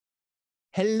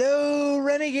Hello,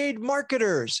 Renegade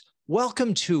marketers.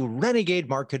 Welcome to Renegade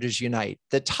Marketers Unite,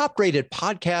 the top-rated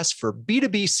podcast for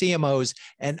B2B CMOs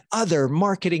and other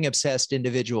marketing-obsessed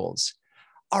individuals.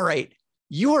 All right,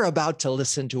 you are about to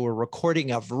listen to a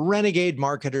recording of Renegade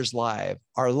Marketers Live,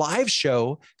 our live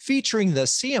show featuring the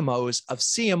CMOs of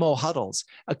CMO Huddles,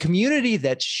 a community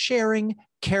that's sharing,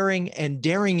 caring, and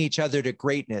daring each other to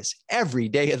greatness every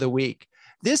day of the week.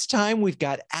 This time, we've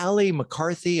got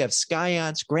McCarthy of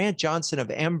Skience, Grant Johnson of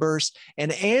Emburse,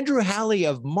 and Andrew Hally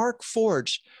of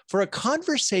Markforged for a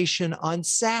conversation on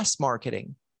SaaS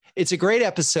marketing. It's a great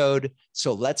episode,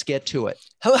 so let's get to it.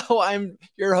 Hello, I'm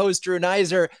your host, Drew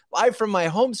Neiser, live from my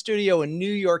home studio in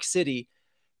New York City.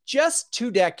 Just 2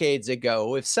 decades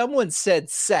ago, if someone said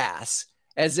SaaS,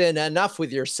 as in enough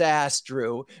with your SaaS,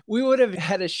 Drew, we would have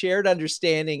had a shared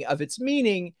understanding of its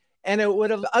meaning, and it would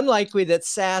have unlikely that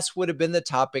SaaS would have been the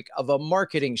topic of a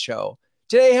marketing show.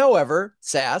 Today, however,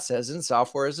 SaaS, as in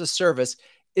software as a service,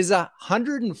 is a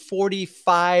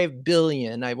 $145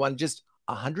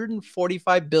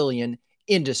 billion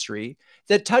industry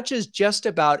that touches just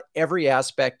about every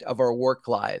aspect of our work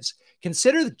lives.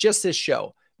 Consider just this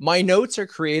show. My notes are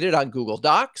created on Google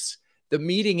Docs. The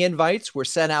meeting invites were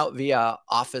sent out via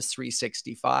Office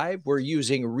 365. We're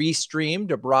using Restream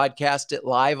to broadcast it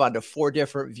live onto 4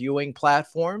 different viewing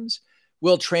platforms.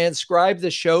 We'll transcribe the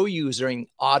show using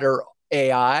Otter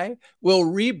AI. We'll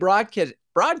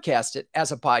broadcast it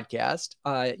as a podcast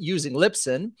using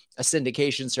Libsyn, a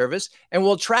syndication service, and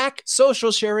we'll track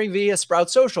social sharing via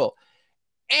Sprout Social.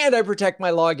 And I protect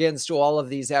my logins to all of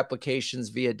these applications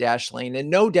via Dashlane. And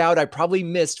no doubt I probably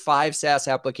missed 5 SaaS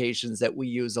applications that we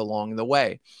use along the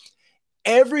way.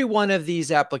 Every one of these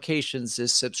applications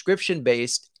is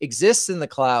subscription-based, exists in the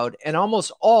cloud, and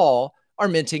almost all are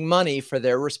minting money for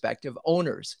their respective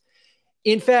owners.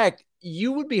 In fact,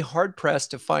 you would be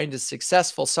hard-pressed to find a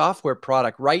successful software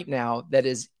product right now that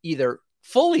is either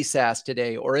fully SaaS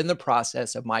today or in the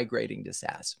process of migrating to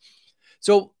SaaS.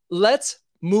 So let's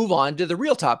move on to the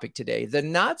real topic today, the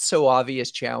not so obvious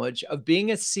challenge of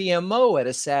being a CMO at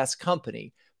a SaaS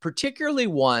company, particularly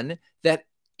one that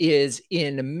is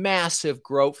in massive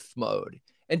growth mode.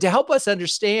 And to help us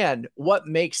understand what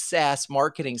makes SaaS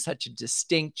marketing such a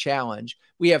distinct challenge,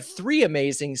 we have 3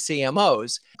 amazing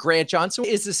CMOs. Grant Johnson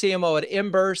is the CMO at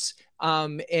Emburse.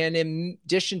 And in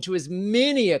addition to his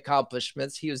many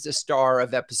accomplishments, he was the star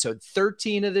of episode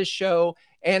 13 of this show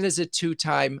and is a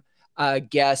 2-time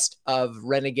guest of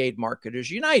Renegade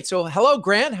Marketers Unite. So hello,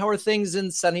 Grant. How are things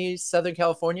in sunny Southern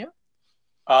California?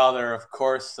 They're, of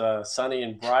course, sunny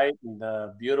and bright and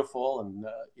beautiful. And,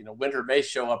 winter may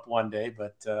show up one day,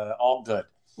 but all good.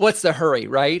 What's the hurry,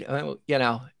 right?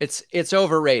 It's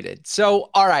overrated. So,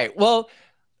 all right. Well,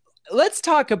 let's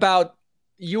talk about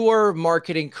your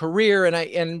marketing career.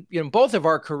 And both of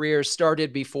our careers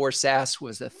started before SaaS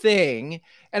was a thing.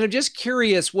 And I'm just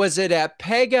curious, was it at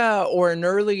Pega or an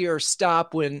earlier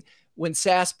stop when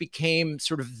SaaS became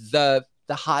sort of the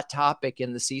hot topic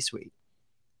in the C-suite?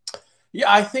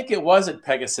 Yeah, I think it was at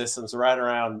Pegasystems right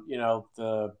around,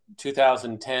 the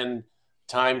 2010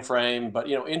 timeframe. But,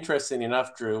 interesting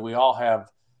enough, Drew, we all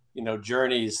have,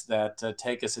 journeys that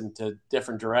take us into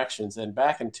different directions. And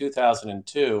back in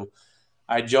 2002,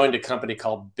 I joined a company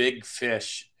called Big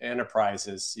Fish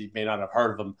Enterprises. You may not have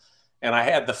heard of them. And I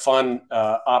had the fun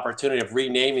opportunity of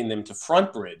renaming them to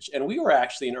FrontBridge. And we were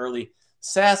actually an early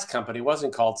SaaS company. It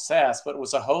wasn't called SaaS, but it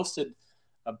was a hosted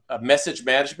message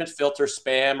management, filter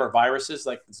spam or viruses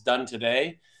like it's done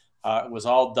today. It was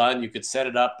all done. You could set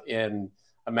it up in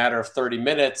a matter of 30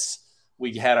 minutes.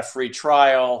 We had a free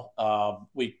trial.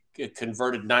 We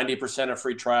converted 90% of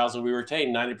free trials, and we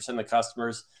retained 90% of the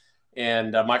customers.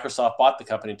 And Microsoft bought the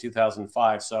company in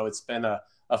 2005. So it's been a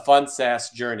fun SaaS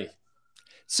journey.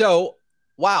 So,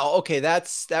 wow. Okay.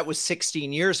 That was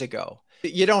 16 years ago.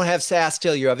 You don't have SaaS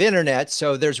till you have internet.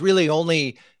 So there's really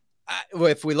only,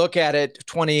 if we look at it,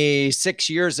 26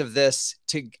 years of this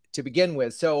to begin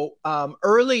with. So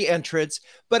early entrants,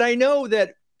 but I know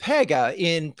that Pega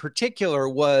in particular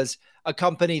was a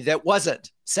company that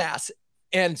wasn't SaaS.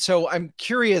 And so I'm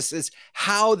curious is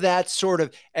how that sort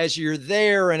of, as you're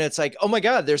there and it's like, oh my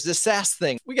God, there's this SaaS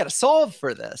thing. We got to solve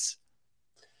for this.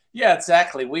 Yeah,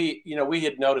 exactly. We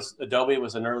had noticed Adobe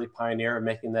was an early pioneer in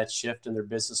making that shift in their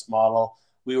business model.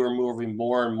 We were moving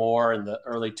more and more in the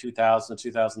early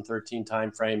 2013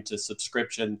 timeframe to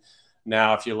subscription.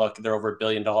 Now, if you look, they're over $1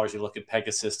 billion. You look at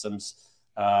Pegasystems,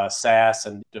 SaaS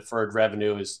and deferred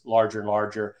revenue is larger and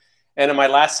larger. And in my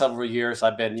last several years,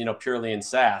 I've been, purely in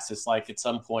SaaS. It's like at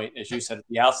some point, as you said at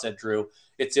the outset, Drew,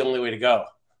 it's the only way to go.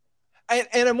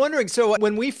 And I'm wondering, so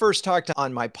when we first talked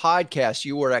on my podcast,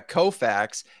 you were at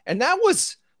Kofax, and that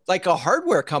was like a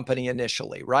hardware company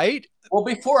initially, right? Well,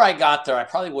 before I got there, I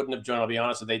probably wouldn't have joined. I'll be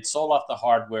honest with you. They'd sold off the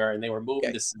hardware and they were moving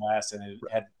Okay. to SaaS, and it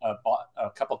had bought a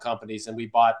couple companies, and we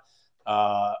bought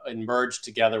and merged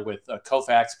together with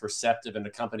Kofax Perceptive and a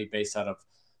company based out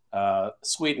of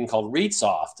Sweden called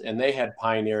Readsoft, and they had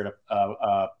pioneered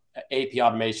a AP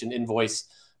automation invoice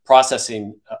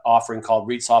processing offering called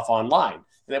Readsoft Online,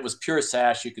 and it was pure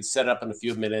SaaS. You could set up in a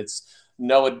few minutes,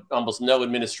 almost no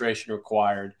administration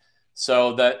required.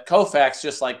 So that Kofax,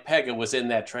 just like Pega, was in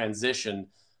that transition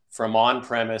from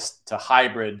on-premise to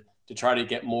hybrid to try to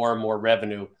get more and more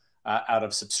revenue out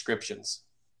of subscriptions.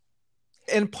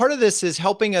 And part of this is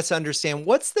helping us understand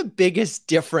what's the biggest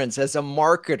difference as a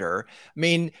marketer. I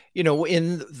mean,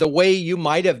 in the way you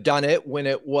might have done it when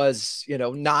it was,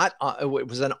 not, it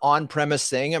was an on-premise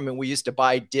thing. I mean, we used to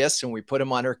buy disks and we put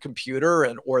them on our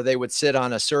computer, or they would sit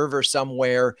on a server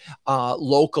somewhere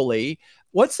locally.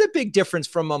 What's the big difference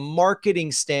from a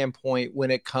marketing standpoint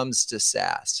when it comes to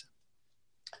SaaS?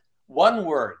 One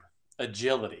word: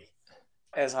 agility.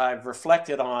 As I've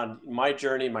reflected on my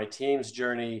journey, my team's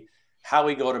journey, how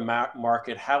we go to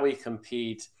market, how we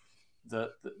compete,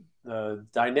 the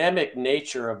dynamic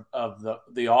nature of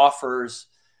the offers,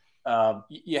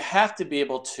 you have to be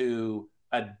able to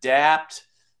adapt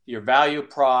your value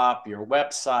prop, your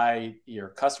website, your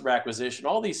customer acquisition,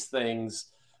 all these things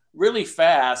really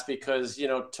fast, because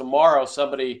tomorrow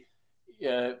somebody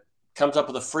comes up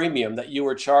with a freemium that you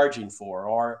were charging for,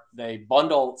 or they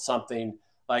bundle something.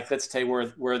 Like, let's say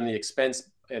we're in the expense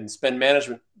and spend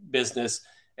management business,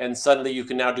 and suddenly you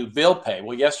can now do bill pay.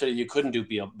 Well, yesterday you couldn't do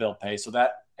bill pay, so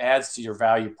that adds to your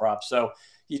value prop. So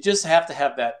you just have to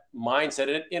have that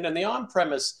mindset. And in the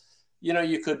on-premise,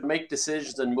 you could make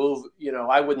decisions and move.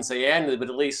 I wouldn't say annually, but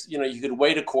at least you could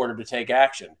wait a quarter to take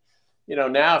action.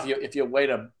 Now if you wait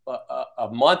a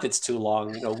month, it's too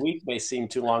long. A week may seem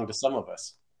too long to some of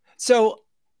us. So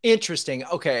interesting.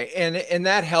 Okay. And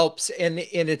that helps. And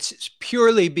it's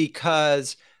purely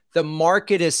because the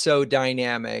market is so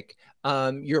dynamic.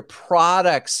 Your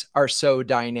products are so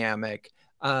dynamic.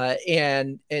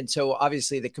 And so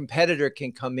obviously the competitor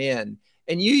can come in,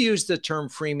 and you use the term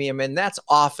freemium, and that's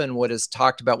often what is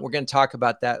talked about. We're going to talk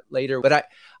about that later. But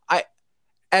I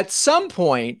at some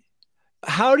point,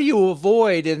 how do you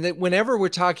avoid, and that whenever we're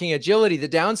talking agility, the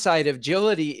downside of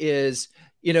agility is,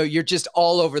 you're just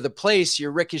all over the place.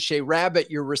 You're ricochet rabbit,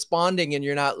 you're responding and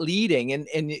you're not leading. And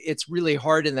it's really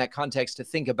hard in that context to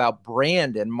think about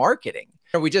brand and marketing.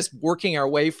 Are we just working our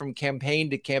way from campaign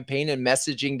to campaign and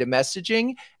messaging to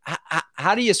messaging?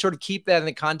 How do you sort of keep that in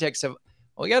the context of,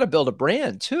 well, we got to build a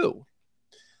brand too?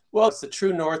 Well, it's the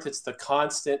true north. It's the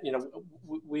constant.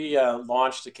 We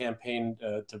launched a campaign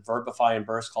to verbify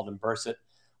Emburse called Emburse It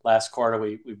last quarter.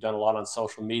 We've done a lot on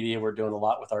social media. We're doing a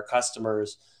lot with our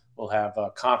customers. We'll have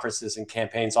conferences and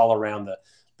campaigns all around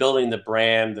building the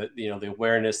brand, the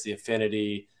awareness, the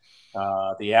affinity,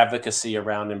 the advocacy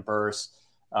around Emburse.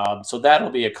 So that'll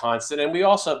be a constant. And we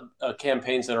also have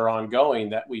campaigns that are ongoing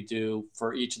that we do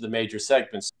for each of the major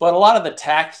segments. But a lot of the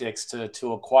tactics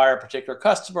to acquire a particular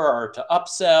customer, or to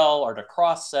upsell or to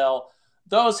cross-sell,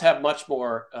 those have much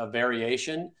more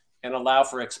variation and allow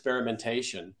for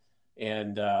experimentation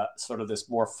and sort of this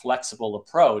more flexible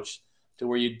approach, to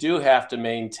where you do have to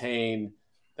maintain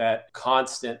that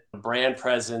constant brand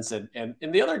presence. And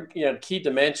the other key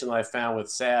dimension that I found with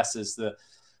SaaS is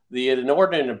the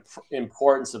inordinate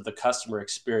importance of the customer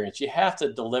experience. You have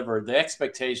to deliver. The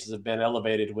expectations have been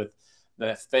elevated with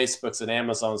the Facebooks and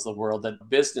Amazons of the world, that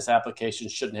business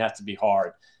applications shouldn't have to be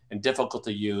hard and difficult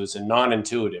to use and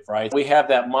non-intuitive, right? We have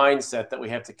that mindset that we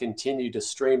have to continue to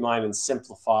streamline and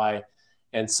simplify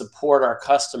and support our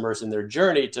customers in their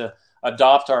journey to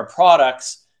adopt our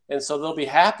products. And so they'll be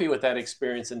happy with that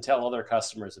experience and tell other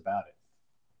customers about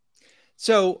it.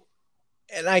 So,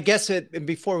 and I guess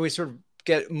before we sort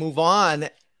of move on,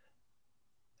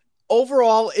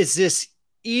 overall, is this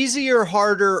easier,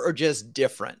 harder, or just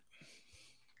different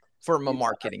from a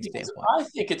marketing standpoint? I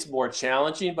think it's more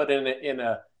challenging, but in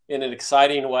an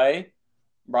exciting way,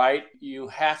 right? You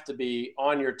have to be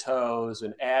on your toes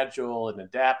and agile and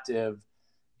adaptive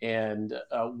and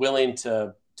willing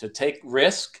to take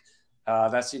risk.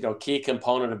 That's key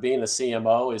component of being a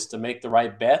CMO, is to make the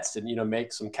right bets and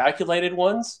make some calculated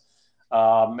ones,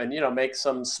 and make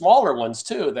some smaller ones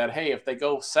too. That, hey, if they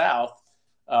go south,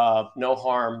 no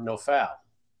harm, no foul.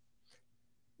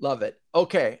 Love it.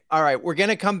 Okay. All right. We're going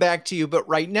to come back to you, but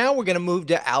right now we're going to move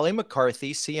to Hally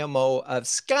McCarthy, CMO of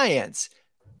Skience.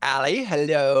 Hally,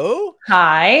 hello.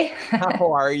 Hi.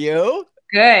 How are you?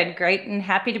 Good. Great. And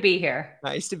happy to be here.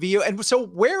 Nice to be you. And so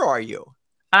where are you?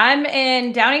 I'm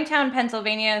in Downingtown,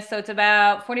 Pennsylvania, so it's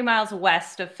about 40 miles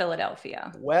west of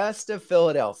Philadelphia. West of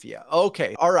Philadelphia.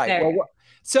 Okay. All right. There. Well,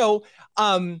 so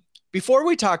before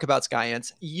we talk about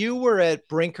Skience, you were at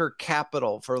Brinker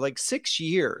Capital for like 6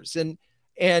 years.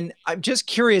 And I'm just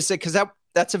curious because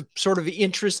that's a sort of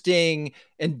interesting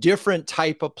and different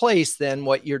type of place than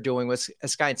what you're doing with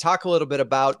Skience. Talk a little bit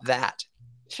about that.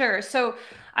 Sure. So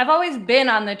I've always been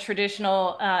on the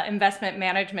traditional investment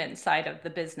management side of the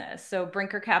business. So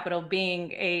Brinker Capital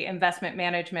being a investment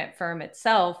management firm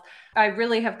itself, I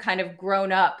really have kind of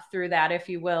grown up through that, if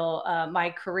you will, my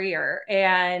career.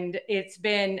 And it's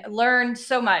been learned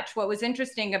so much. What was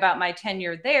interesting about my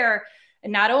tenure there,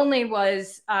 and not only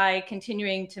was I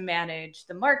continuing to manage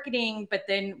the marketing, but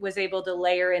then was able to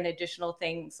layer in additional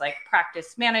things like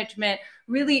practice management,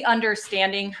 really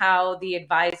understanding how the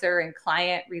advisor and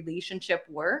client relationship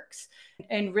works,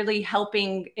 and really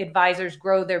helping advisors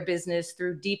grow their business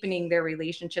through deepening their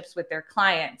relationships with their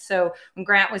clients. So when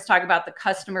Grant was talking about the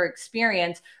customer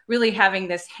experience, really having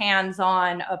this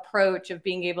hands-on approach of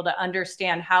being able to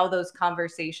understand how those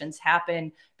conversations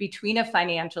happen between a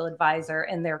financial advisor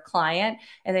and their client,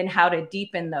 and then how to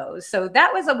deepen those. So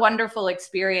that was a wonderful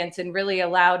experience and really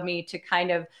allowed me to kind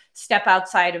of step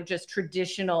outside of just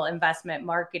traditional investment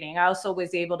marketing. I also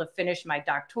was able to finish my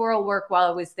doctoral work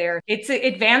while I was there. It's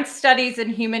advanced studies in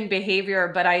human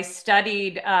behavior, but I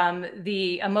studied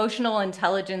the emotional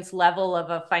intelligence level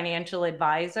of a financial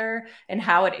advisor and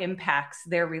how it impacts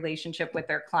their relationship with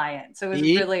their client. So it was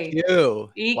really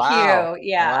EQ. Wow.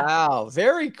 Yeah. Wow.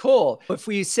 Very cool. If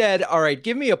we said, all right,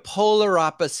 give me a polar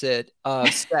opposite of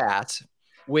SaaS,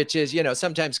 which is,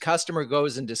 sometimes customer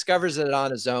goes and discovers it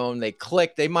on his own. They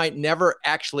click, they might never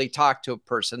actually talk to a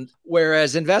person.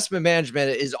 Whereas investment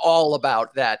management is all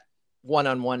about that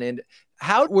one-on-one. And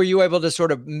how were you able to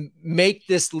sort of make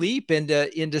this leap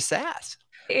into SaaS?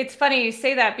 It's funny you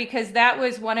say that because that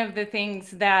was one of the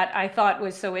things that I thought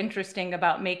was so interesting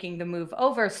about making the move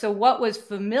over. So what was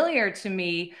familiar to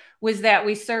me was that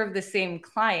we serve the same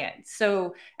clients.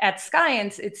 So at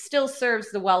Skience, it still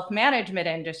serves the wealth management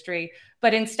industry,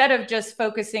 but instead of just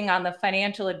focusing on the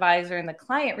financial advisor and the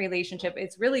client relationship,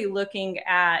 it's really looking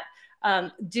at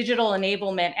digital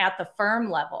enablement at the firm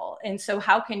level. And so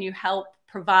how can you help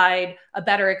provide a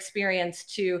better experience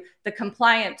to the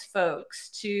compliance folks,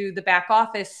 to the back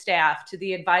office staff, to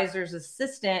the advisor's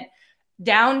assistant,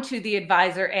 down to the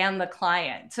advisor and the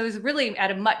client. So it was really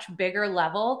at a much bigger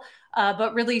level,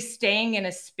 but really staying in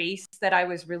a space that I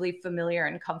was really familiar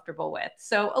and comfortable with.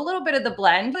 So a little bit of the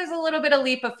blend. There's a little bit of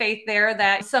leap of faith there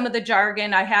that some of the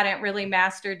jargon I hadn't really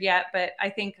mastered yet, but I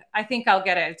think I'll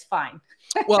get it. It's fine.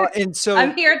 Well, and so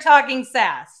I'm here talking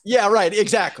SaaS. Yeah, right.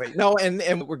 Exactly. No,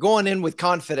 and we're going in with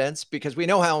confidence because we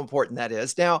know how important that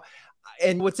is. Now,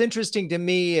 and what's interesting to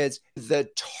me is the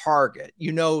target,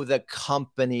 the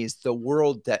companies, the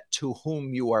world to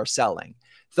whom you are selling.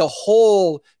 The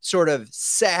whole sort of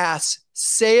SaaS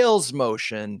sales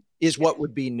motion is what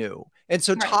would be new. And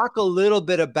so talk a little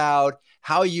bit about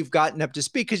how you've gotten up to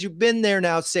speed, because you've been there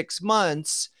now 6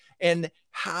 months, and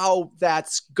how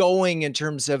that's going in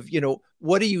terms of,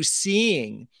 what are you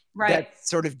seeing that's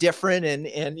sort of different,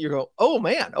 and you go, oh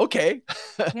man, okay.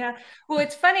 Yeah. Well,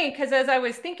 it's funny because as I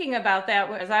was thinking about that,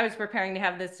 as I was preparing to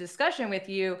have this discussion with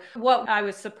you, what I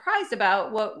was surprised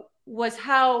about was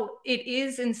how it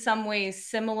is in some ways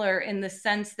similar, in the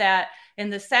sense that in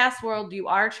the SaaS world, you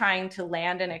are trying to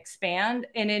land and expand.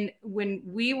 And when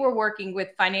we were working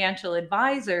with financial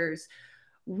advisors,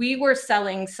 we were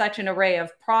selling such an array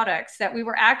of products that we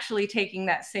were actually taking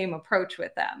that same approach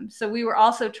with them. So we were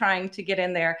also trying to get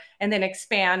in there and then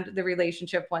expand the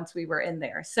relationship once we were in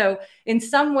there. So in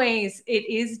some ways it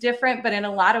is different, but in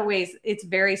a lot of ways it's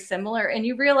very similar. And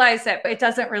you realize that it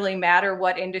doesn't really matter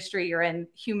what industry you're in.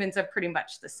 Humans are pretty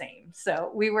much the same.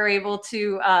 So we were able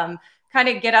to kind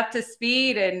of get up to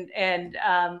speed and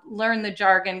learn the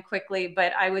jargon quickly.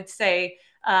 But I would say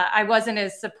I wasn't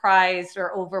as surprised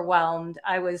or overwhelmed.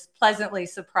 I was pleasantly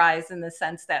surprised in the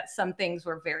sense that some things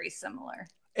were very similar.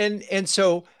 And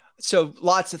so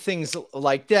lots of things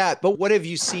like that. But what have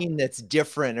you seen that's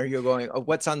different? Or you're going,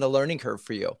 what's on the learning curve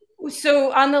for you?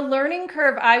 So on the learning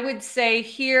curve, I would say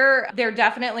here, they're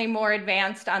definitely more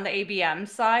advanced on the ABM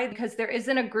side, because there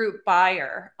isn't a group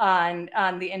buyer on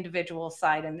the individual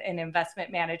side in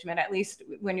investment management, at least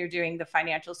when you're doing the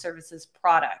financial services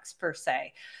products per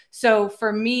se. So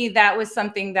for me, that was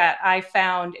something that I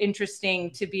found interesting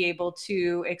to be able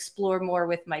to explore more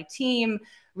with my team,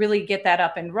 really get that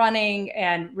up and running,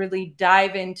 and really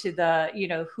dive into the,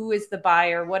 who is the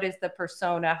buyer? What is the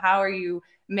persona? How are you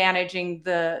managing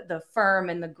the firm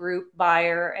and the group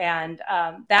buyer? And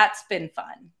that's been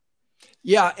fun.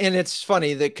 Yeah, and it's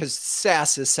funny that because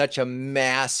SaaS is such a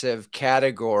massive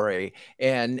category.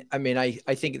 And I mean, I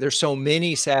think there's so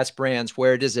many SaaS brands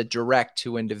where it is a direct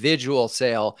to individual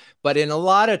sale. But in a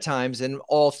lot of times, and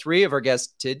all three of our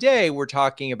guests today, we're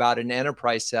talking about an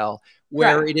enterprise sale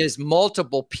where Right. it is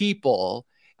multiple people.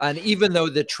 And even though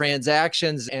the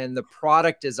transactions and the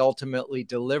product is ultimately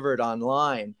delivered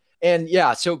online. And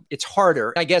yeah, so it's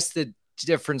harder. I guess the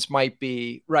difference might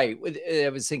be, right. I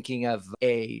was thinking of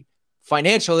a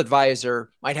financial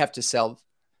advisor might have to sell,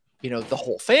 the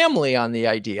whole family on the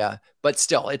idea, but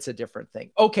still it's a different thing.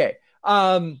 Okay.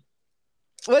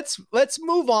 Let's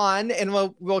move on and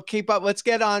we'll keep up. Let's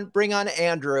bring on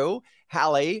Andrew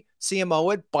Hally,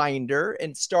 CMO at Bynder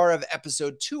and star of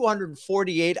episode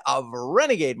 248 of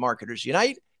Renegade Marketers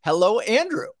Unite. Hello,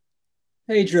 Andrew.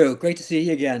 Hey, Drew. Great to see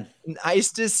you again.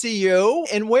 Nice to see you.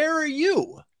 And where are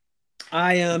you?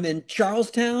 I am in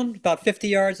Charlestown, about 50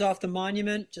 yards off the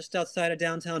monument, just outside of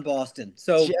downtown Boston.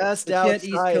 So just legit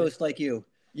East outside. Coast like you.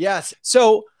 Yes.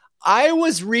 So I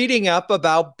was reading up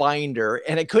about Bynder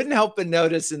and I couldn't help but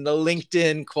notice in the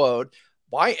LinkedIn quote,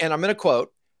 and I'm going to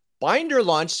quote, Bynder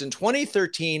launched in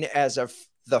 2013 as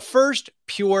the first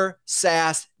pure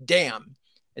SaaS DAM.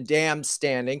 And DAM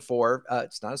standing for,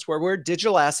 it's not a swear word,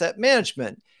 digital asset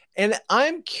management. And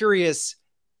I'm curious,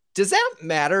 does that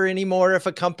matter anymore if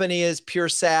a company is pure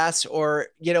SaaS or,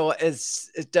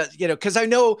 because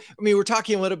we're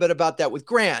talking a little bit about that with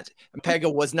Grant. And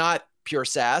Pega was not pure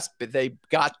SaaS, but they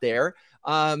got there.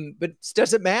 But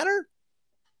does it matter?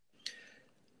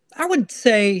 I would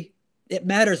say it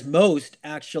matters most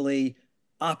actually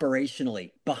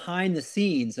operationally, behind the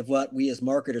scenes of what we as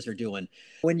marketers are doing.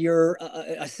 When you're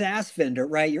a SaaS vendor,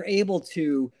 right, you're able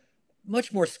to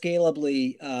much more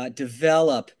scalably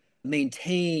develop,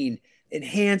 maintain,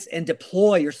 enhance, and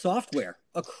deploy your software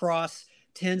across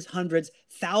tens, hundreds,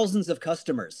 thousands of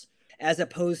customers, as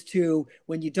opposed to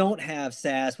when you don't have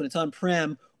SaaS, when it's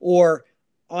on-prem or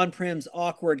on-prem's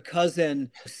awkward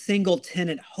cousin, single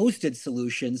tenant hosted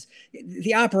solutions.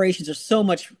 The operations are so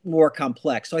much more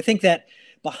complex. So I think that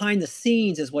behind the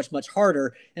scenes is much, much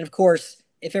harder. And of course,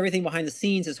 if everything behind the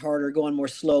scenes is harder, going more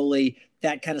slowly,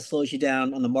 that kind of slows you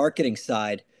down on the marketing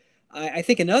side. I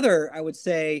think another, I would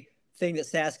say, thing that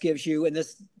SaaS gives you, and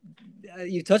this,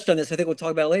 you touched on this, I think we'll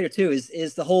talk about it later too,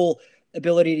 is the whole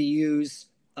ability to use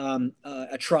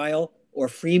a trial or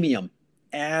freemium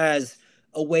as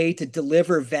a way to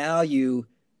deliver value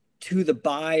to the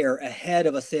buyer ahead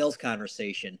of a sales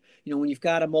conversation. When you've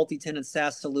got a multi-tenant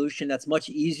SaaS solution, that's much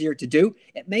easier to do.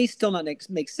 It may still not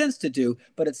make sense to do,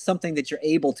 but it's something that you're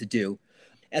able to do.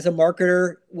 As a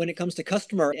marketer, when it comes to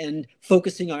customer and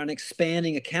focusing on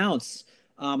expanding accounts,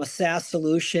 a SaaS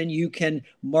solution, you can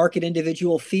market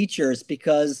individual features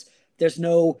because there's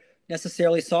no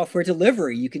necessarily software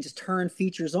delivery. You can just turn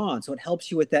features on. So it helps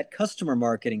you with that customer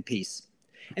marketing piece.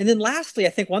 And then lastly, I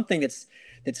think one thing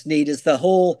that's neat is the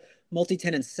whole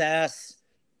multi-tenant SaaS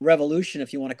revolution,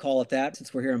 if you want to call it that,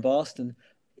 since we're here in Boston,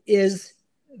 is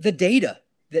the data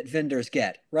that vendors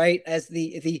get, right? As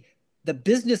the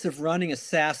business of running a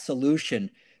SaaS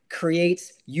solution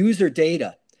creates user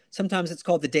data. Sometimes it's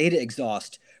called the data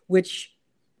exhaust, which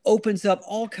opens up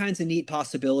all kinds of neat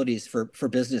possibilities for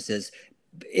businesses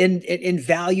in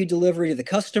value delivery to the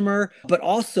customer, but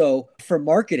also for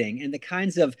marketing and the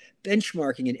kinds of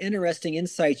benchmarking and interesting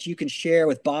insights you can share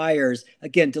with buyers,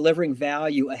 again, delivering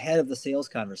value ahead of the sales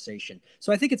conversation.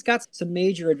 So I think it's got some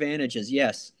major advantages,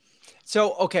 yes.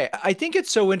 So, okay, I think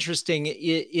it's so interesting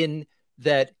in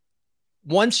that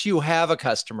once you have a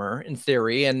customer, in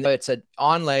theory, and it's an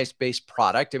online-based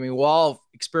product, I mean, we'll all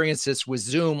experience this with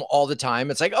Zoom all the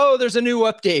time. It's like, oh, there's a new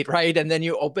update, right? And then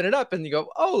you open it up and you go,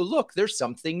 oh, look, there's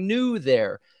something new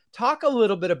there. Talk a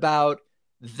little bit about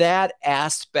that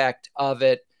aspect of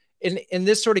it. And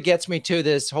this sort of gets me to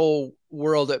this whole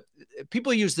world of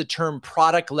people use the term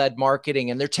product-led marketing,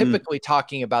 and they're typically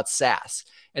talking about SaaS.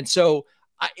 And so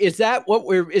is that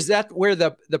where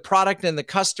the product and the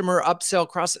customer upsell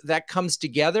cross that comes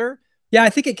together? Yeah, I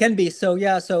think it can be. So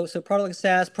yeah, so product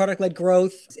SaaS, product-led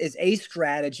growth is a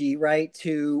strategy, right?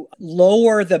 To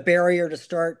lower the barrier to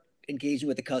start engaging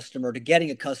with the customer, to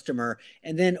getting a customer,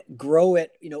 and then grow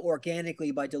it, organically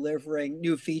by delivering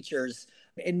new features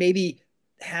and maybe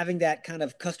having that kind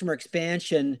of customer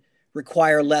expansion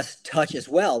require less touch as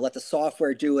well. Let the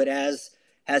software do it as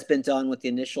has been done with the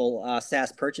initial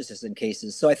SaaS purchases in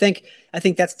cases. So I think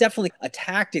that's definitely a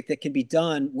tactic that can be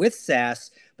done with SaaS.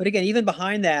 But again, even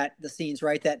behind the scenes,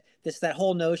 right, that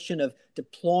whole notion of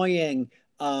deploying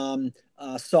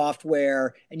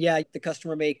software, and yeah, the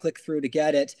customer may click through to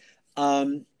get it,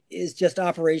 is just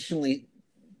operationally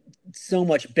so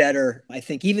much better. I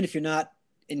think even if you're not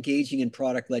engaging in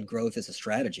product-led growth as a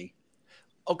strategy.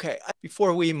 Okay,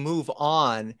 before we move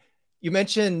on, you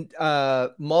mentioned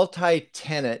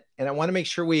multi-tenant, and I want to make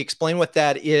sure we explain what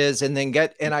that is and then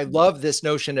and I love this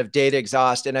notion of data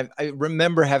exhaust. And I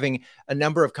remember having a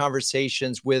number of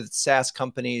conversations with SaaS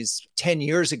companies 10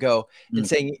 years ago and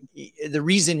saying, the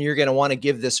reason you're going to want to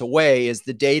give this away is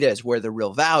the data is where the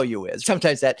real value is.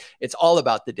 Sometimes it's all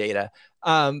about the data.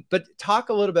 But talk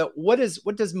a little bit, what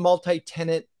does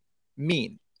multi-tenant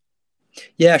mean?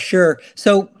 Yeah, sure.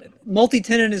 So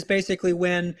multi-tenant is basically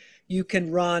when you can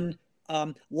run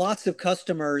lots of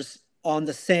customers on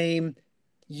the same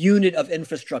unit of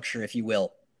infrastructure, if you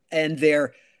will, and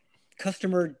their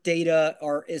customer data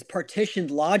is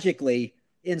partitioned logically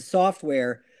in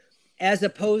software, as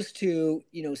opposed to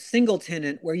single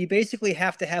tenant, where you basically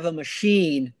have to have a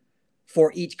machine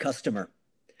for each customer.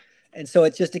 And so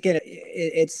it's just, again,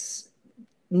 it's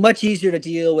much easier to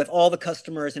deal with all the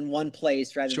customers in one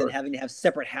place rather than having to have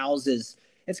separate houses.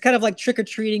 It's kind of like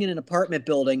trick-or-treating in an apartment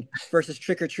building versus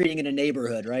trick-or-treating in a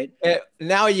neighborhood, right?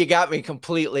 Now you got me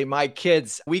completely. My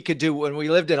kids, when we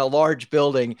lived in a large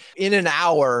building, in an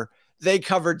hour, they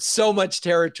covered so much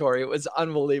territory. It was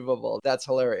unbelievable. That's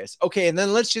hilarious. Okay, and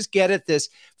then let's just get at this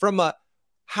from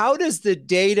how does the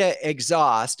data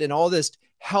exhaust and all this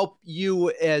help you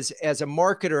as a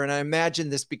marketer? And I imagine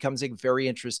this becomes a very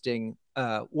interesting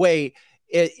way.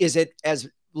 Is it as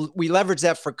we leverage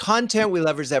that for content, we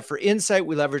leverage that for insight,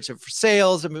 we leverage it for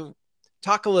sales? I mean,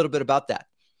 talk a little bit about that.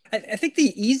 I think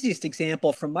the easiest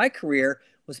example from my career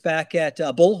was back at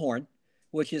Bullhorn,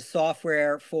 which is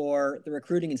software for the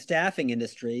recruiting and staffing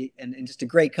industry, and just a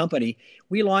great company.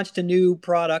 We launched a new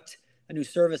product, a new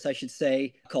service, I should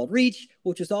say, called Reach,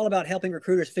 which was all about helping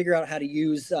recruiters figure out how to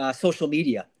use social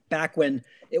media back when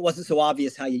it wasn't so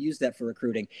obvious how you use that for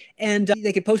recruiting. And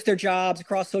they could post their jobs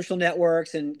across social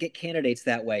networks and get candidates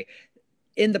that way.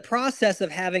 In the process of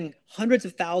having hundreds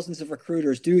of thousands of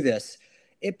recruiters do this,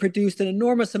 it produced an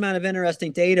enormous amount of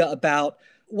interesting data about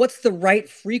what's the right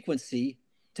frequency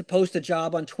to post a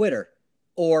job on Twitter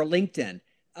or LinkedIn.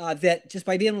 That just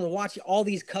by being able to watch all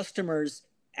these customers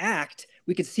act,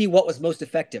 we could see what was most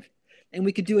effective. And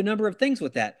we could do a number of things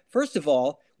with that. First of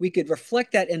all, we could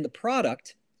reflect that in the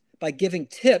product by giving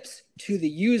tips to the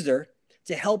user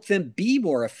to help them be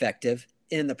more effective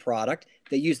in the product.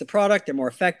 They use the product, they're more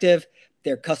effective,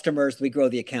 they're customers, we grow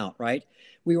the account, right?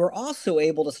 We were also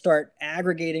able to start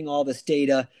aggregating all this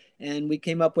data, and we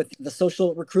came up with the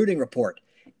social recruiting report.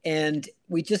 And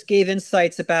we just gave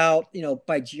insights about,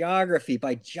 by geography,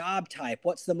 by job type,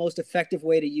 what's the most effective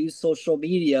way to use social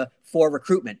media for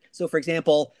recruitment. So for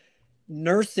example,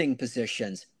 nursing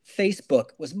positions, Facebook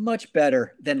was much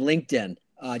better than LinkedIn.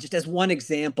 Just as one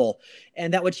example,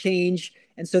 and that would change.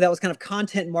 And so that was kind of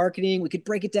content marketing. We could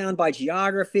break it down by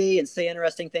geography and say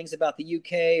interesting things about the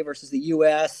UK versus the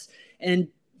US. And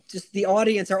just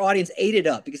our audience ate it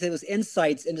up because it was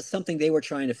insights into something they were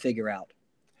trying to figure out.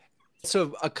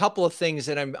 So a couple of things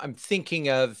that I'm thinking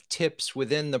of tips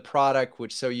within the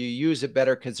product, so you use it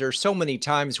better, because there's so many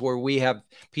times where we have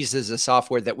pieces of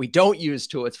software that we don't use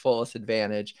to its fullest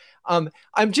advantage. I'm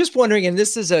just wondering, and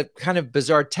this is a kind of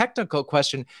bizarre technical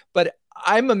question, but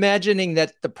I'm imagining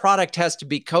that the product has to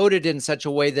be coded in such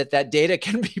a way that data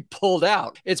can be pulled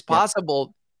out. It's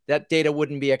possible that data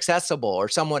wouldn't be accessible or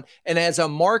someone. And as a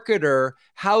marketer,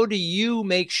 how do you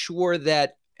make sure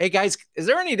that, hey guys, is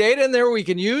there any data in there we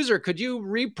can use, or could you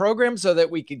reprogram so that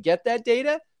we could get that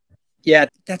data? Yeah,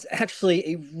 that's actually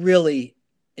a really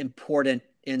important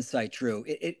insight, Drew.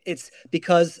 It's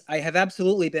because I have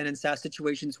absolutely been in SaaS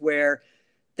situations where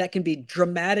that can be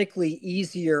dramatically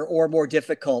easier or more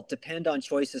difficult, depend on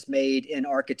choices made in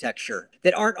architecture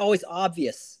that aren't always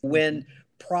obvious when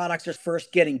products are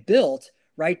first getting built,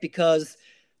 right? Because,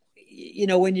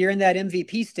 when you're in that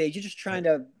MVP stage, you're just trying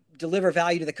to deliver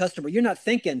value to the customer. You're not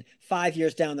thinking 5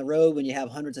 years down the road when you have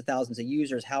hundreds of thousands of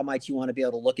users, how might you want to be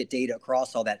able to look at data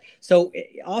across all that? So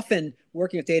often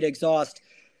working with data exhaust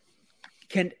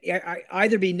can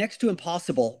either be next to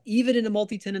impossible, even in a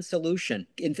multi-tenant solution.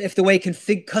 If the way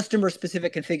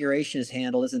customer-specific configuration is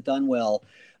handled isn't done well,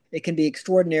 it can be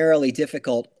extraordinarily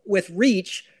difficult. With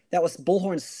Reach, that was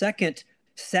Bullhorn's second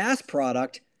SaaS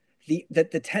product,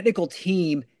 the technical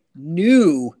team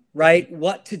knew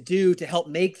what to do to help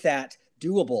make that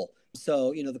doable.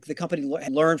 So, the company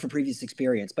learned from previous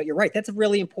experience. But you're right, that's a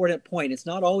really important point. It's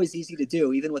not always easy to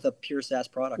do, even with a pure SaaS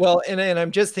product. Well, and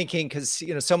I'm just thinking, because,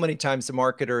 so many times the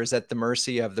marketer is at the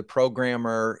mercy of the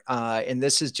programmer. And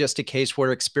this is just a case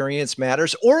where experience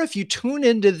matters. Or if you tune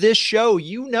into this show,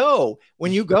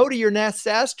 when you go to your next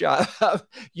SaaS job,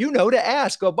 to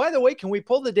ask, oh, by the way, can we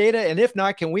pull the data? And if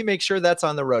not, can we make sure that's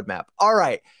on the roadmap? All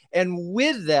right. And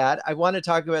with that, I want to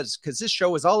talk about, because this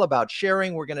show is all about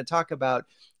sharing, we're going to talk about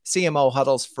CMO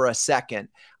huddles for a second.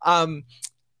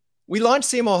 We launched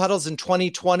CMO Huddles in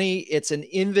 2020. It's an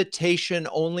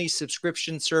invitation-only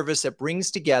subscription service that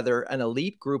brings together an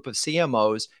elite group of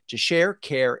CMOs to share,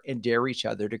 care, and dare each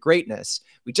other to greatness.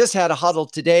 We just had a huddle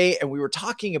today, and we were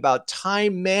talking about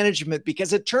time management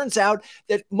because it turns out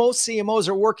that most CMOs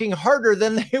are working harder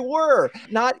than they were,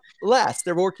 not less.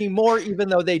 They're working more even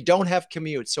though they don't have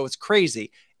commutes, so it's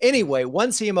crazy. Anyway,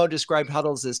 one CMO described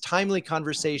huddles as timely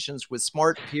conversations with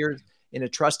smart peers in a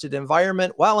trusted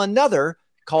environment, while another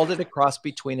called it a cross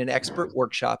between an expert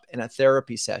workshop and a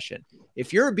therapy session.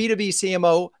 If you're a B2B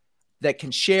CMO that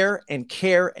can share and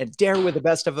care and dare with the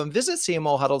best of them, visit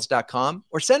cmohuddles.com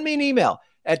or send me an email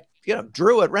at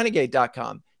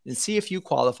drew@renegade.com and see if you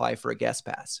qualify for a guest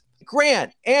pass.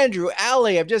 Grant, Andrew,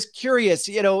 Hally, I'm just curious,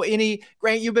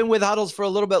 Grant, you've been with Huddles for a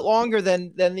little bit longer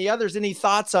than the others. Any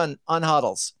thoughts on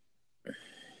Huddles?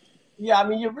 Yeah, I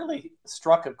mean, you really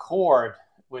struck a chord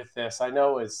with this. I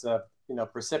know it's,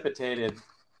 precipitated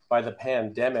by the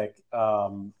pandemic.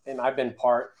 And I've been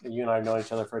you and I have known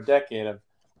each other for a decade, of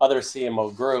other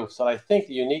CMO groups. And I think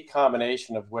the unique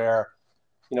combination of where,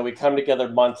 we come together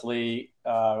monthly,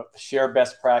 share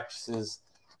best practices,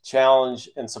 challenge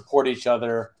and support each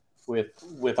other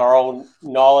with our own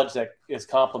knowledge that is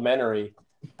complementary,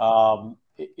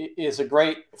 is a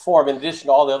great form. In addition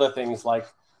to all the other things like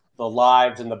the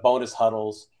lives and the bonus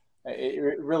huddles,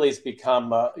 it really has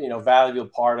become a valuable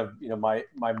part of my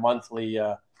monthly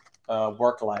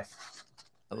work life.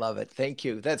 I love it. Thank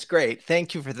you. That's great.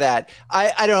 Thank you for that.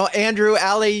 I don't know, Andrew,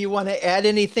 Hally, you want to add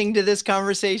anything to this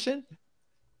conversation?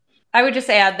 I would just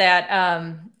add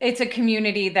that it's a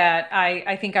community that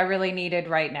I think I really needed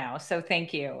right now. So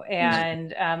thank you.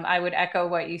 And I would echo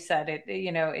what you said.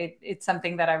 It's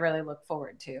something that I really look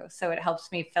forward to. So it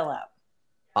helps me fill up.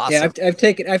 Awesome. Yeah,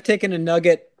 I've taken a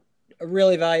nugget, a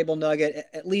really valuable nugget,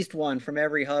 at least one from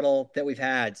every huddle that we've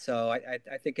had. So I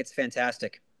think it's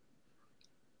fantastic.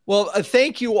 Well,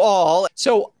 thank you all.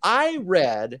 So I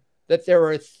read that there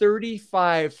are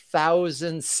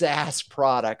 35,000 SaaS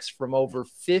products from over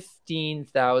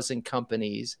 15,000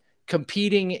 companies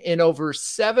competing in over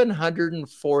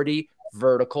 740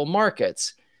 vertical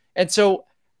markets. And so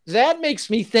that makes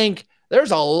me think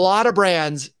there's a lot of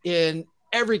brands in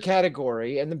every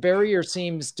category, and the barrier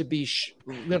seems to be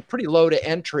pretty low to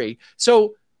entry.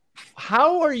 So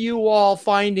how are you all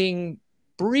finding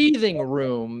breathing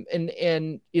room?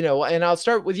 And I'll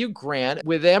start with you, Grant,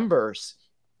 with Emburse.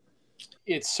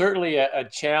 It's certainly a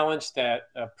challenge that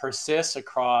persists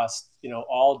across,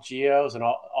 all geos and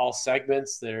all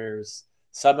segments. There's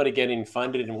somebody getting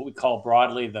funded in what we call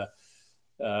broadly the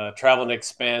travel and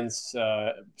expense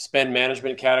spend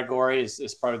management category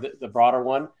is part of the broader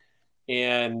one.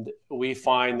 And we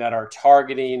find that our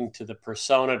targeting to the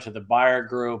persona, to the buyer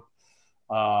group,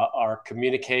 our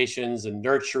communications and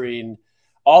nurturing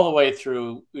all the way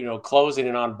through, closing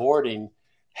and onboarding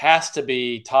has to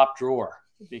be top drawer.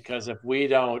 Because if we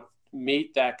don't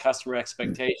meet that customer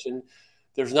expectation,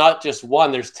 there's not just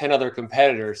one, there's 10 other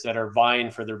competitors that are vying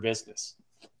for their business.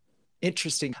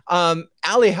 Interesting.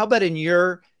 Hally, how about in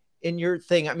your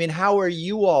thing? I mean, how are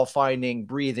you all finding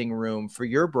breathing room for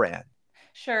your brand?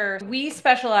 Sure. We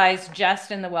specialize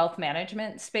just in the wealth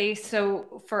management space.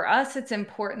 So for us, it's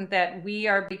important that we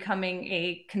are becoming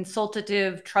a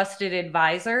consultative, trusted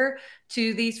advisor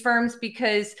to these firms,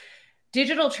 because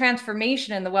digital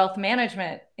transformation in the wealth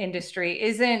management industry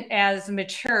isn't as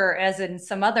mature as in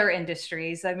some other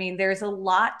industries. I mean, there's a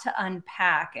lot to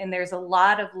unpack and there's a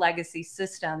lot of legacy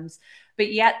systems,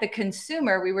 but yet the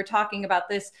consumer, we were talking about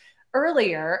this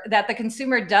earlier, that the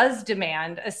consumer does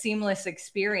demand a seamless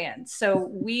experience. So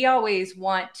we always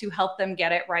want to help them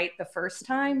get it right the first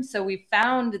time. So we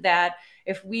found that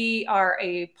if we are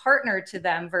a partner to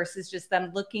them versus just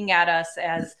them looking at us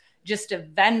as just a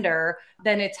vendor,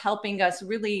 then it's helping us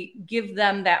really give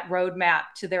them that roadmap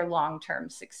to their long-term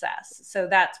success. So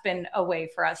that's been a way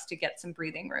for us to get some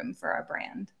breathing room for our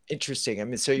brand. Interesting. I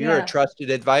mean, so you're a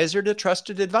trusted advisor to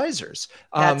trusted advisors.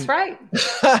 That's right.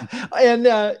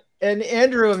 And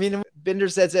Andrew, I mean, Bynder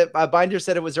said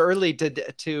it was early to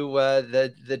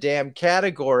the damn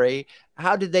category.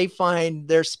 How did they find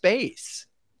their space?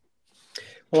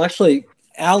 Well, actually,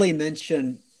 Hally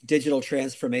mentioned digital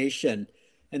transformation.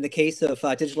 In the case of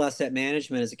digital asset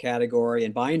management as a category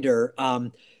and Bynder,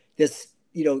 this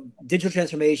digital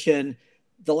transformation,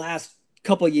 the last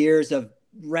couple of years of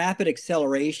rapid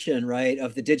acceleration, right,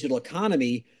 of the digital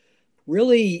economy,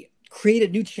 really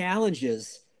created new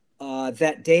challenges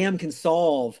that DAM can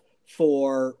solve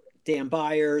for DAM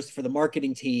buyers, for the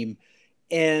marketing team,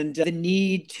 and the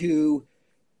need to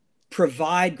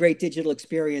provide great digital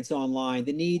experience online,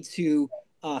 the need to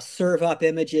serve up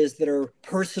images that are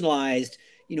personalized,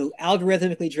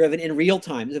 algorithmically driven in real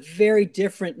time. It's a very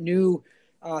different new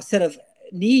set of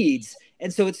needs.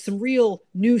 And so it's some real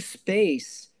new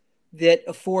space that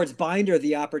affords Bynder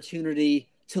the opportunity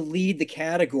to lead the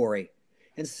category.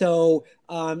 And so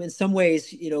in some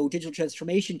ways, digital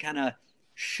transformation kind of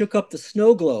shook up the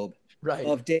snow globe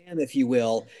of DAM, if you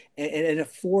will, and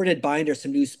afforded Bynder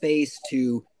some new space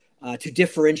to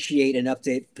differentiate and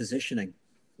update positioning.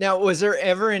 Now, was there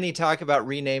ever any talk about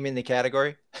renaming the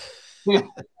category?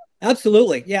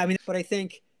 Absolutely. Yeah. But I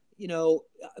think,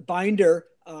 Bynder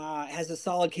has a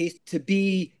solid case to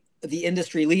be the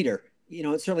industry leader,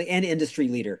 it's certainly an industry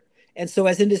leader. And so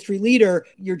as industry leader,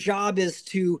 your job is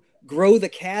to grow the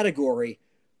category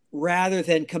rather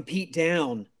than compete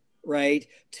down, right,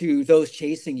 to those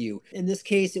chasing you. In this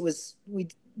case, it was, we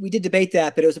did debate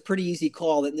that, but it was a pretty easy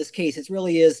call that in this case, it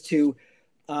really is to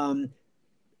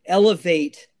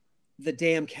elevate the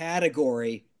DAM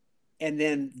category, and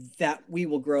then that we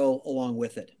will grow along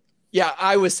with it. Yeah,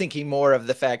 I was thinking more of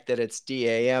the fact that it's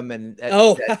DAM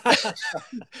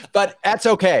but that's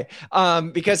okay.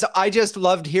 Because I just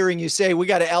loved hearing you say, we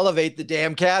got to elevate the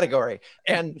DAM category,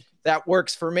 and that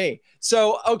works for me.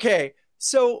 So, okay.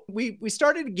 So we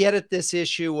started to get at this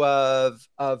issue of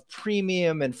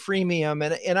premium and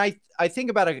freemium. And I think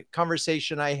about a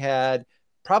conversation I had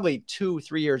probably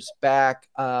 2-3 years back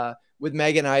with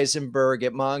Megan Eisenberg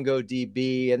at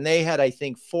MongoDB. And they had, I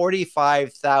think,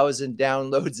 45,000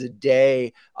 downloads a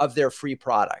day of their free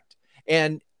product.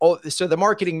 And so the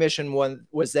marketing mission one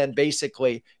was then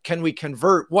basically, can we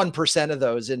convert 1% of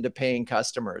those into paying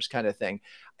customers kind of thing?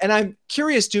 And I'm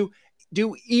curious, do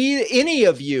any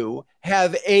of you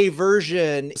have a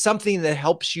version, something that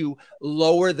helps you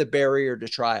lower the barrier to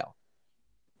trial?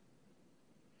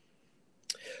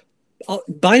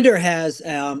 Bynder has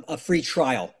a free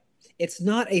trial. It's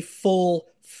not a full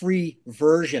free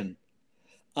version.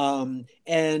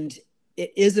 And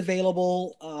it is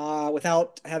available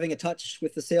without having a touch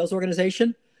with the sales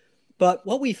organization. But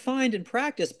what we find in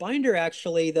practice, Bynder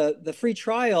actually, the free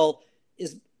trial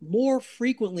is more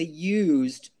frequently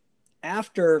used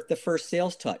after the first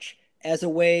sales touch as a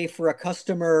way for a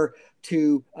customer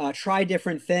to try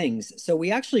different things. So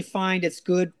we actually find it's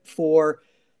good for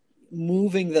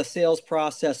moving the sales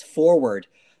process forward.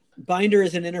 Bynder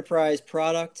is an enterprise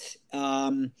product.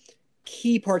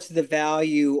 Key parts of the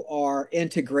value are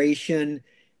integration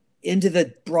into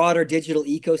the broader digital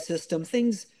ecosystem,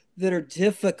 things that are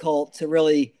difficult to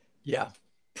really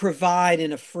provide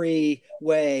in a free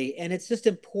way. And it's just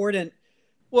important.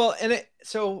 Well,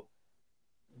 so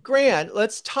Grant,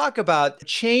 let's talk about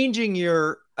changing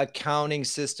your accounting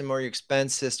system or your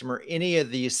expense system or any of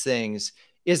these things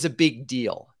is a big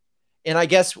deal. And I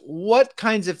guess what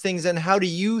kinds of things and how do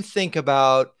you think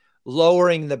about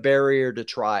lowering the barrier to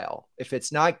trial? If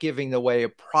it's not giving away a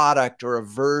product or a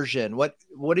version, what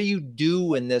do you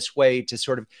do in this way to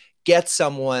sort of get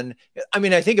someone? I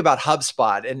mean, I think about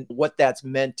HubSpot and what that's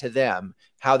meant to them,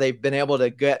 how they've been able to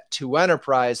get to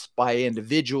enterprise by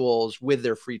individuals with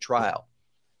their free trial.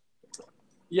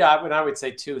 Yeah, I would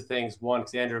say two things. One,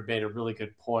 because Andrew made a really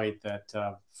good point that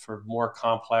for more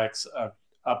complex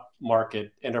upmarket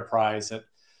enterprise, that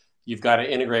you've got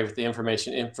to integrate with the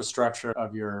information infrastructure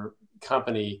of your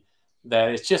company, that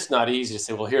it's just not easy to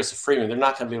say, well, here's the freemium. They're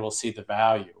not going to be able to see the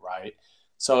value, right?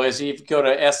 So as you go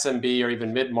to SMB or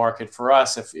even mid-market, for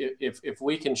us, if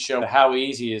we can show how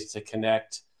easy it is to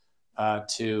connect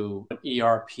to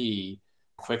ERP,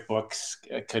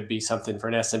 QuickBooks could be something for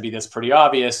an SMB that's pretty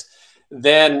obvious,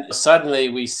 then suddenly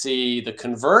we see the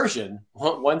conversion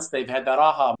once they've had that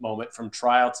aha moment from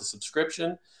trial to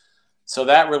subscription. So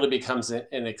that really becomes an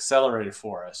accelerator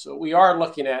for us. So we are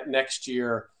looking at next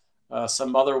year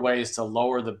some other ways to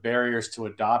lower the barriers to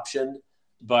adoption,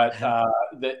 but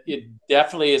that it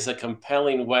definitely is a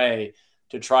compelling way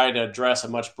to try to address a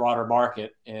much broader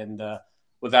market and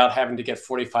without having to get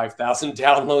 45,000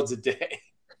 downloads a day.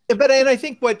 And I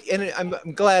think and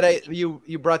I'm glad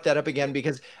you brought that up again,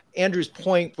 because Andrew's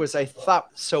point was, I thought,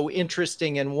 so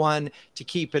interesting, and one to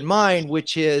keep in mind,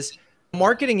 which is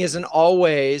marketing isn't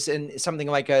always, and something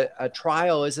like a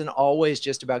trial isn't always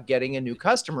just about getting a new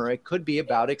customer. It could be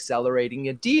about accelerating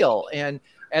a deal. And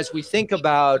as we think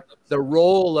about the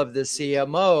role of the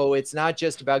CMO, it's not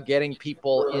just about getting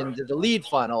people into the lead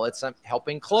funnel. It's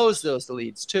helping close those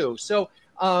leads too. So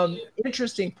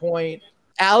interesting point.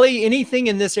 Hally, anything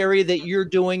in this area that you're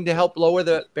doing to help lower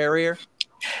the barrier?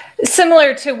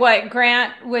 Similar to what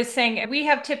Grant was saying, we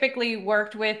have typically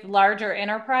worked with larger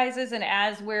enterprises, and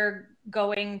as we're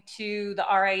going to the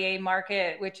RIA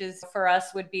market, which is for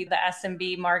us would be the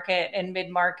SMB market and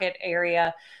mid-market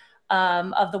area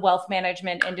of the wealth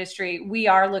management industry, we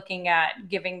are looking at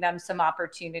giving them some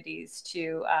opportunities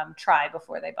to try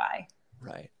before they buy.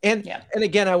 Right. And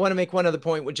again, I want to make one other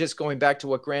point, with just going back to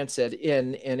what Grant said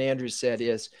and Andrew said,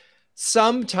 is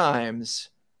sometimes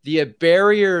the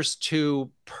barriers to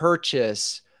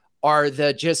purchase are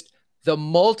the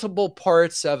multiple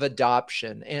parts of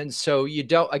adoption. And so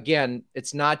again,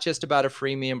 it's not just about a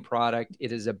freemium product.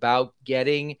 It is about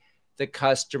getting the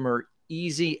customer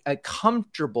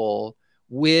comfortable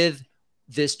with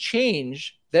this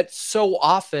change that so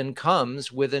often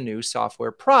comes with a new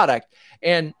software product.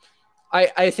 And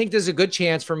I think there's a good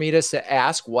chance for me to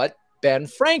ask what Ben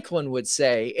Franklin would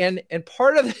say. And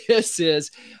part of this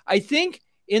is, I think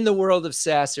in the world of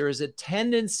SaaS, there is a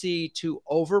tendency to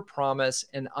overpromise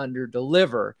and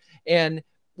underdeliver. And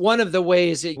one of the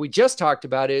ways that we just talked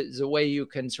about is a way you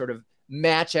can sort of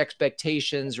match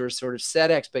expectations or sort of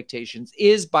set expectations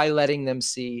is by letting them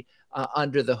see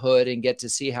under the hood and get to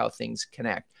see how things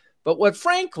connect. But what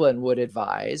Franklin would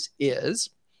advise is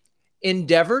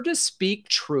endeavor to speak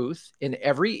truth in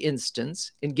every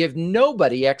instance and give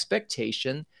nobody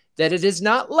expectation that it is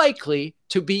not likely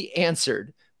to be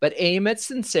answered, but aim at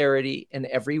sincerity in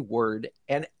every word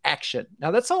and action.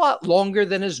 Now, that's a lot longer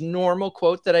than his normal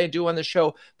quote that I do on the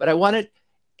show, but I want to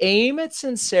aim at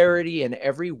sincerity in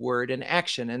every word and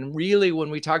action. And really,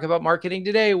 when we talk about marketing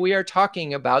today, we are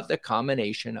talking about the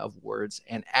combination of words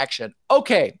and action.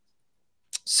 Okay,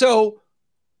 so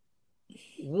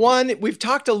we've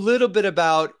talked a little bit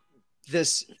about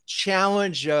this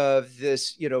challenge of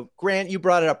this, Grant, you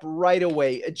brought it up right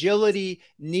away, agility,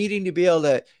 needing to be able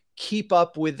to keep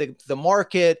up with the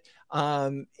market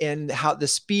and how the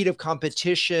speed of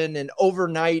competition, and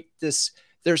overnight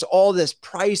there's all this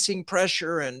pricing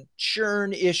pressure and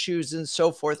churn issues and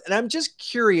so forth. And I'm just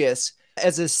curious,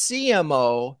 as a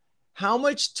CMO, how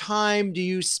much time do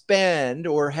you spend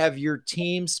or have your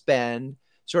team spend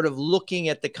sort of looking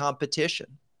at the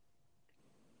competition?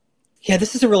 Yeah,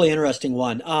 this is a really interesting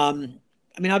one.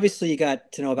 Obviously you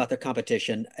got to know about the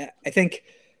competition. I think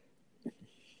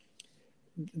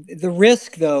the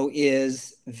risk, though,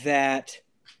 is that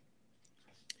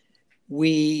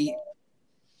we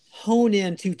hone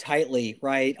in too tightly,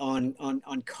 right, on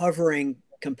covering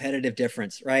competitive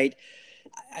difference, right?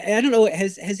 I don't know.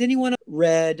 Has anyone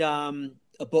read a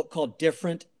book called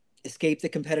Different, Escape the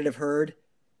Competitive Herd?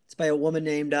 It's by a woman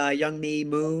named Youngmi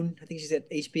Moon. I think she's at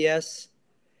HBS.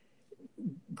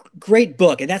 Great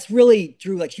book. And that's really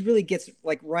Drew, like she really gets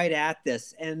like right at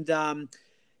this. And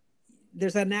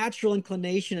there's a natural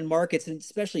inclination in markets, and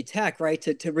especially tech, right,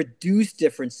 to reduce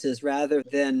differences rather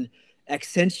than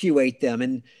accentuate them.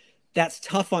 And that's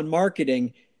tough on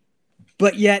marketing.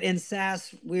 But yet in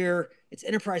SaaS, it's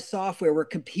enterprise software, we're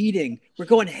competing, we're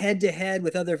going head to head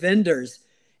with other vendors.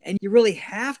 And you really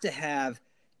have to have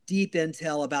deep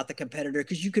intel about the competitor,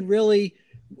 because you can really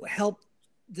help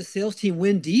the sales team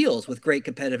win deals with great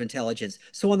competitive intelligence.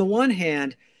 So on the one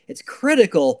hand, it's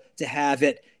critical to have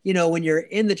it, when you're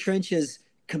in the trenches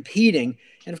competing.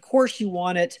 And of course, you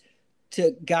want it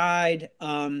to guide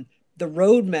the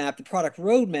roadmap, the product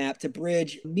roadmap, to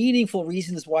bridge meaningful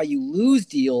reasons why you lose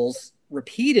deals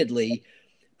repeatedly.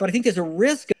 But I think there's a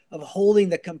risk of holding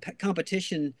the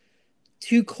competition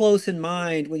too close in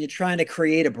mind when you're trying to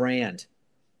create a brand.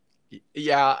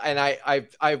 Yeah, and I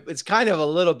it's kind of a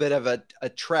little bit of a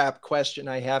trap question,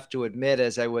 I have to admit,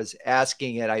 as I was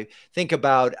asking it. I think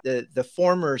about the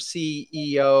former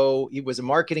CEO. He was a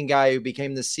marketing guy who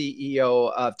became the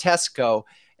CEO of Tesco.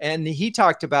 And he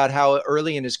talked about how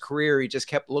early in his career, he just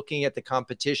kept looking at the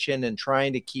competition and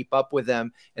trying to keep up with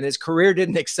them. And his career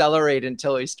didn't accelerate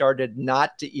until he started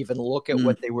not to even look at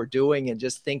what they were doing and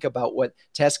just think about what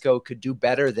Tesco could do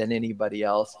better than anybody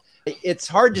else. It's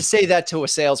hard to say that to a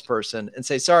salesperson and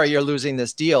say, sorry, you're losing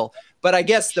this deal. But I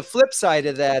guess the flip side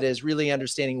of that is really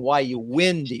understanding why you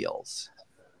win deals,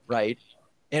 right?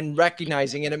 And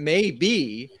recognizing, and it may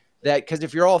be that because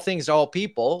if you're all things to all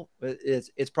people,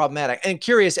 it's problematic. And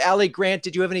curious, Allie, Grant,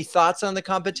 did you have any thoughts on the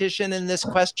competition in this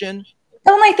question?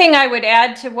 The only thing I would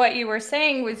add to what you were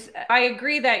saying was I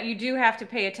agree that you do have to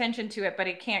pay attention to it, but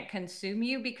it can't consume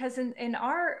you, because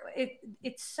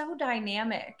it's so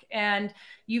dynamic, and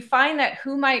you find that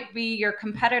who might be your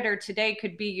competitor today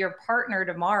could be your partner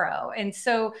tomorrow. And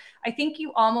so I think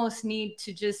you almost need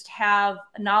to just have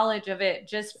knowledge of it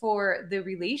just for the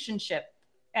relationship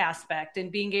aspect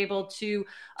and being able to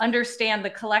understand the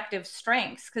collective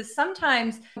strengths, because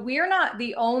sometimes we're not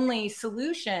the only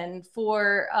solution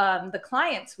for the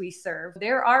clients we serve.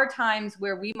 There are times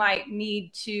where we might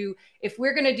need to, if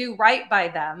we're going to do right by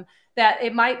them, that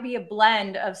it might be a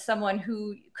blend of someone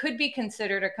who could be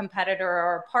considered a competitor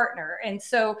or a partner. And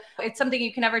so it's something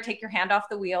you can never take your hand off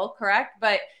the wheel, correct?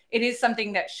 But it is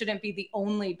something that shouldn't be the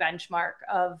only benchmark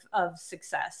of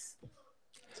success.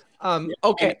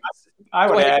 Okay. I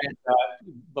would add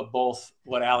but both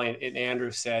what Hally and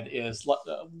Andrew said is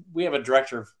we have a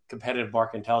director of competitive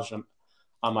market intelligence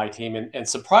on my team. And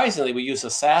surprisingly, we use a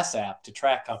SaaS app to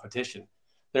track competition.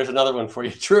 There's another one for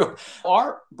you, Drew.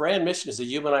 Our brand mission is to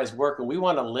humanize work, and we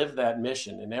want to live that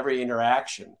mission in every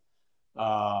interaction,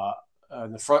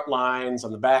 on the front lines,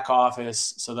 on the back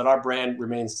office, so that our brand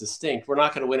remains distinct. We're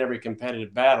not going to win every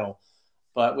competitive battle,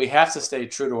 but we have to stay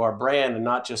true to our brand and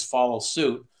not just follow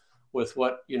suit with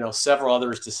what, several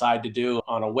others decide to do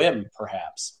on a whim,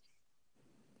 perhaps.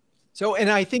 So,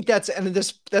 and I think that's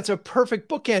a perfect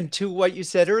bookend to what you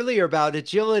said earlier about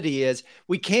agility. Is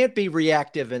we can't be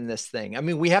reactive in this thing. I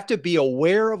mean, we have to be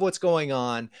aware of what's going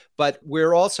on, but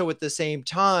we're also at the same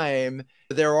time,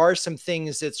 there are some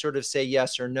things that sort of say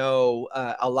yes or no,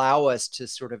 allow us to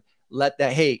sort of let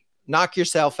that, hey, knock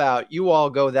yourself out. You all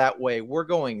go that way. We're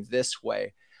going this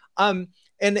way. And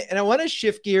I want to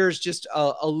shift gears just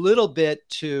a little bit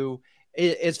to,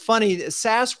 it's funny, the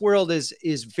SaaS world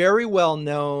is very well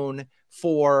known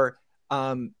for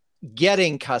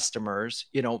getting customers,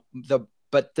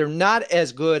 but they're not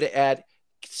as good at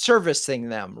servicing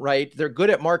them, right? They're good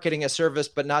at marketing a service,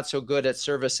 but not so good at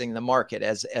servicing the market,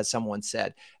 as someone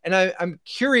said. And I'm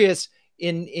curious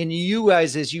in you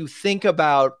guys, as you think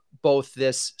about both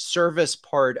this service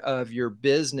part of your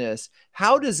business,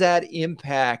 how does that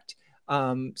impact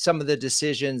some of the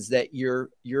decisions that you're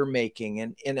making?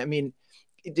 And I mean,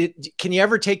 can you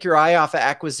ever take your eye off of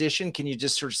acquisition? Can you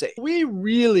just sort of say, we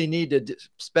really need to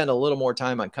spend a little more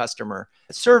time on customer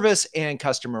service and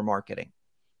customer marketing?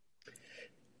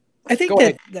 I think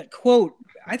that quote,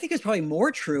 I think is probably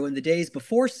more true in the days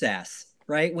before SaaS,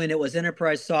 right? When it was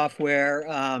enterprise software.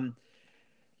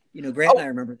 Grant and I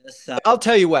remember this. I'll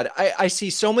tell you what, I see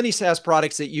so many SaaS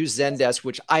products that use Zendesk,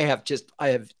 which I have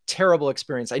terrible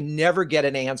experience. I never get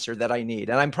an answer that I need.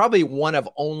 And I'm probably one of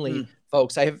only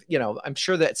folks. I'm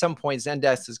sure that at some point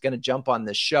Zendesk is going to jump on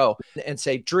this show and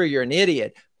say, Drew, you're an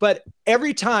idiot. But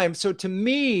every time, so to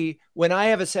me, when I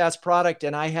have a SaaS product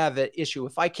and I have an issue,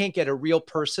 if I can't get a real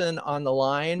person on the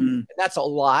line, and that's a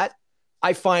lot,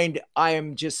 I find I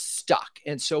am just stuck.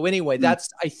 And so anyway, that's,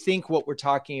 I think, what we're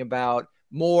talking about,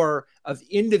 more of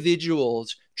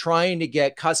individuals trying to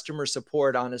get customer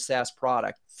support on a SaaS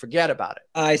product. Forget about it.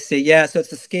 I see. Yeah. So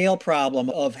it's the scale problem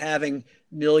of having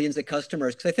millions of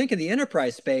customers. Because I think in the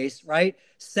enterprise space, right,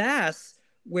 SaaS,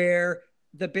 where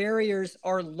the barriers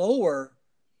are lower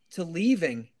to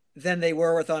leaving than they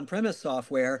were with on-premise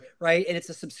software, right? And it's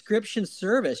a subscription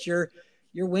service. You're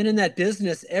winning that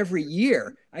business every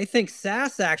year. I think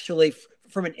SaaS actually,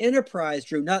 from an enterprise,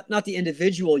 Drew, not the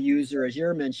individual user, as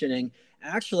you're mentioning,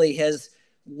 actually has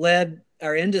led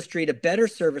our industry to better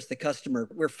service the customer.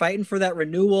 We're fighting for that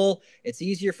renewal. It's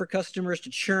easier for customers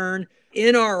to churn.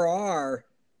 NRR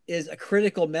is a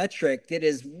critical metric that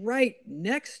is right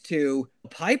next to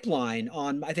pipeline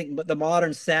on, I think, the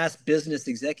modern SaaS business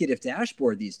executive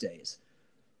dashboard these days.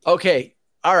 Okay.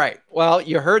 All right. Well,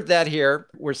 you heard that here.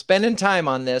 We're spending time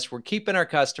on this. We're keeping our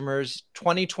customers.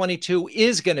 2022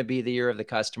 is going to be the year of the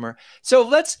customer. So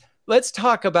let's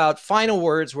talk about final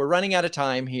words. We're running out of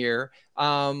time here.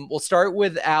 We'll start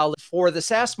with Al. For the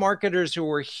SaaS marketers who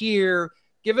are here,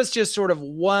 give us just sort of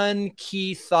one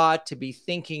key thought to be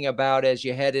thinking about as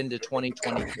you head into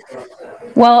 2022.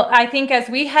 Well, I think as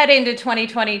we head into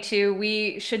 2022,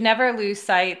 we should never lose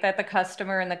sight that the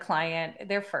customer and the client,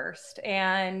 they're first.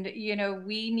 And,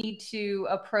 we need to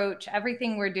approach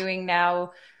everything we're doing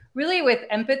now really with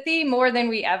empathy more than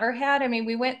we ever had. I mean,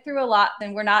 we went through a lot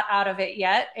and we're not out of it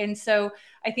yet. And so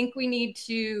I think we need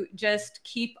to just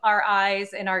keep our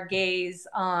eyes and our gaze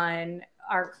on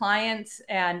our clients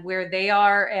and where they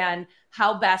are and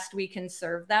how best we can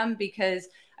serve them. Because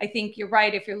I think you're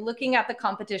right. If you're looking at the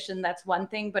competition, that's one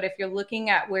thing. But if you're looking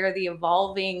at where the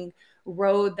evolving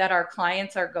road that our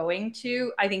clients are going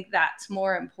to, I think that's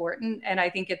more important. And I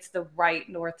think it's the right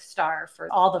North Star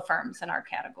for all the firms in our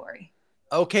category.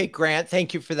 Okay, Grant.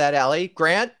 Thank you for that, Hally.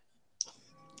 Grant?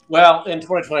 Well, in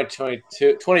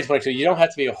 2022, you don't have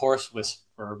to be a horse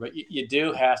whisperer, but you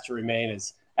do have to remain,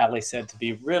 as Hally said, to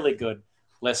be a really good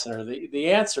listener.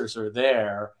 The answers are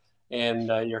there, and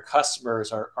your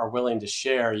customers are willing to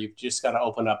share. You've just got to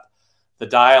open up the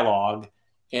dialogue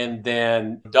and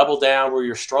then double down where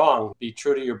you're strong. Be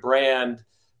true to your brand,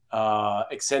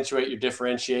 accentuate your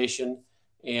differentiation,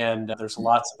 and there's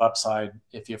lots of upside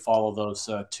if you follow those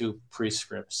two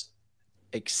prescripts.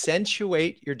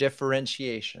 Accentuate your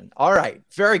differentiation. All right,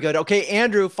 very good. Okay,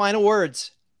 Andrew, final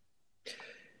words.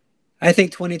 I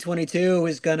think 2022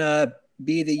 is going to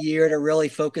be the year to really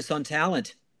focus on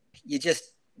talent.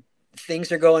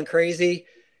 Things are going crazy.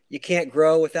 You can't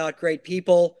grow without great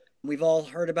people. We've all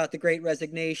heard about the Great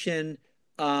Resignation.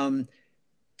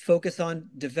 Focus on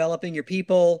developing your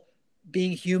people,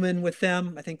 being human with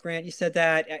them. I think, Grant, you said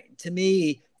that. To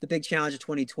me, the big challenge of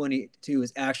 2022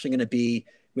 is actually going to be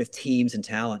with teams and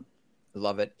talent.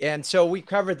 Love it. And so we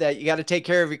covered that. You got to take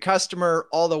care of your customer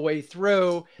all the way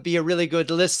through, be a really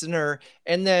good listener.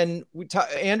 And then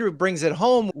Andrew brings it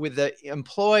home with the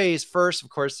employees first. Of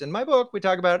course, in my book, we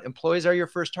talk about employees are your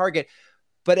first target.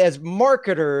 But as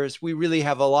marketers, we really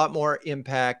have a lot more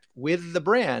impact with the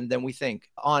brand than we think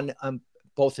on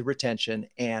both the retention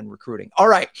and recruiting. All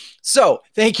right. So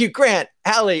thank you, Grant,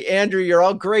 Hally, Andrew. You're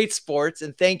all great sports.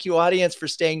 And thank you, audience, for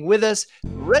staying with us.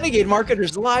 Renegade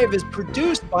Marketers Live is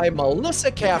produced by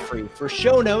Melissa Caffrey. For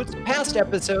show notes, past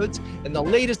episodes, and the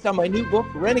latest on my new book,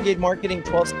 Renegade Marketing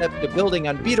 12 Steps to Building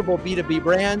Unbeatable B2B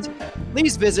Brands,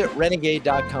 please visit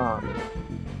renegade.com.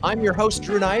 I'm your host,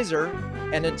 Drew Neiser.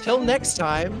 And until next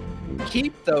time,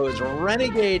 keep those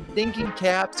renegade thinking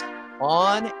caps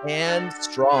on and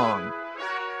strong.